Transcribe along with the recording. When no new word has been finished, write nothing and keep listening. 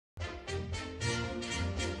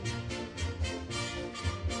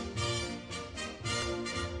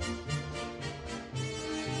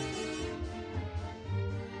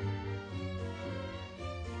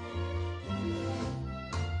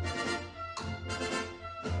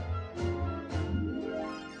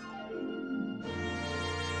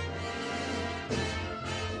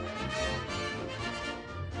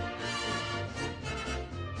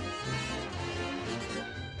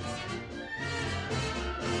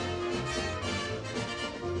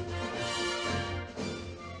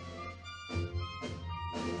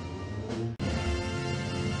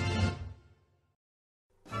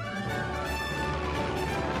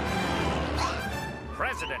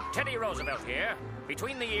President Teddy Roosevelt here.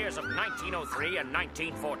 Between the years of 1903 and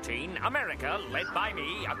 1914, America, led by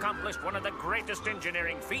me, accomplished one of the greatest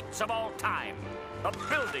engineering feats of all time. The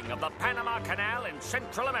building of the Panama Canal in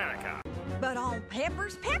Central America. But on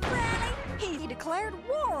Pepper's pep rally, he declared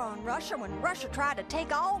war on Russia when Russia tried to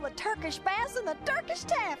take all the Turkish baths and the Turkish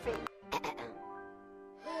taffy.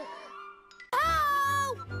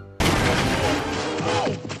 Oh!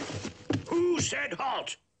 Oh! Who said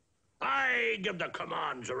halt? I give the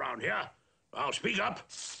commands around here. I'll speak up.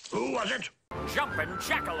 Who was it? Jumpin'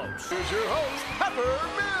 Jackalopes. Here's your host, Pepper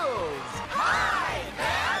Mills. Hi,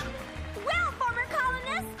 Pep! Well, former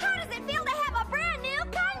colonists, how does it feel to have a brand new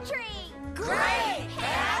country? Great,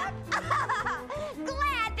 Pep!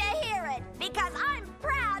 Glad to hear it, because I'm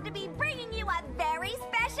proud to be bringing you a very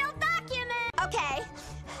special document. Okay,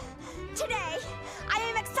 today I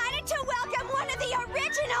am excited to welcome one of the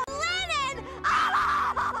original Lenin.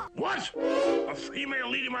 What? A female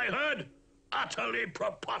leading my herd? Utterly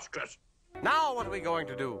preposterous. Now what are we going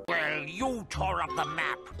to do? Well, you tore up the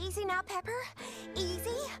map. Easy now, Pepper.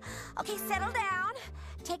 Easy. Okay, settle down.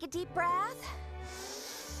 Take a deep breath.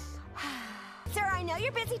 Sir, I know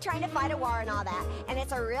you're busy trying to fight a war and all that, and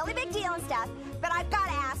it's a really big deal and stuff, but I've got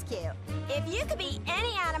to ask you, if you could be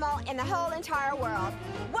any animal in the whole entire world,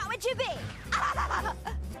 what would you be?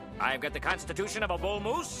 I've got the constitution of a bull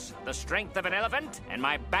moose, the strength of an elephant, and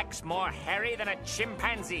my back's more hairy than a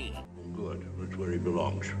chimpanzee. Good. That's where he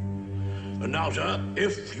belongs. And now, sir,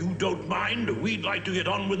 if you don't mind, we'd like to get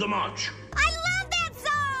on with the march. I love that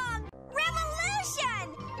song!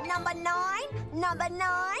 Revolution! Number 9, number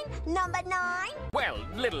 9, number 9. Well,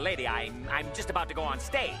 little lady, I'm just about to go on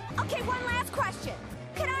stage. Okay, one last question.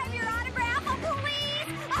 Could I have your autograph,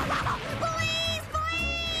 please? Please,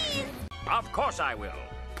 please! Of course I will.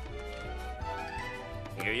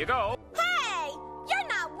 Here you go. Hey! You're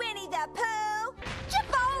not Winnie the Pooh!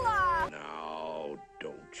 Jabola! Now,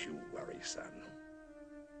 don't you worry, son.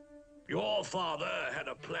 Your father had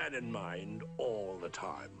a plan in mind all the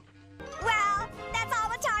time. Well, that's all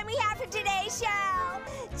the time we have for today's show.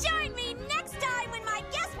 Join me next time when my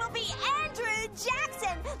guest will be Andrew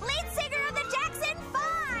Jackson, lead singer of the Jackson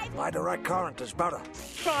 5. My direct current is better.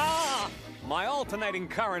 Ah! My alternating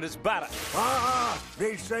current is better.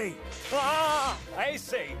 DC.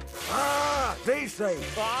 AC. DC.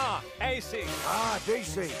 AC.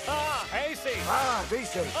 DC. AC.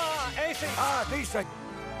 DC. AC. DC.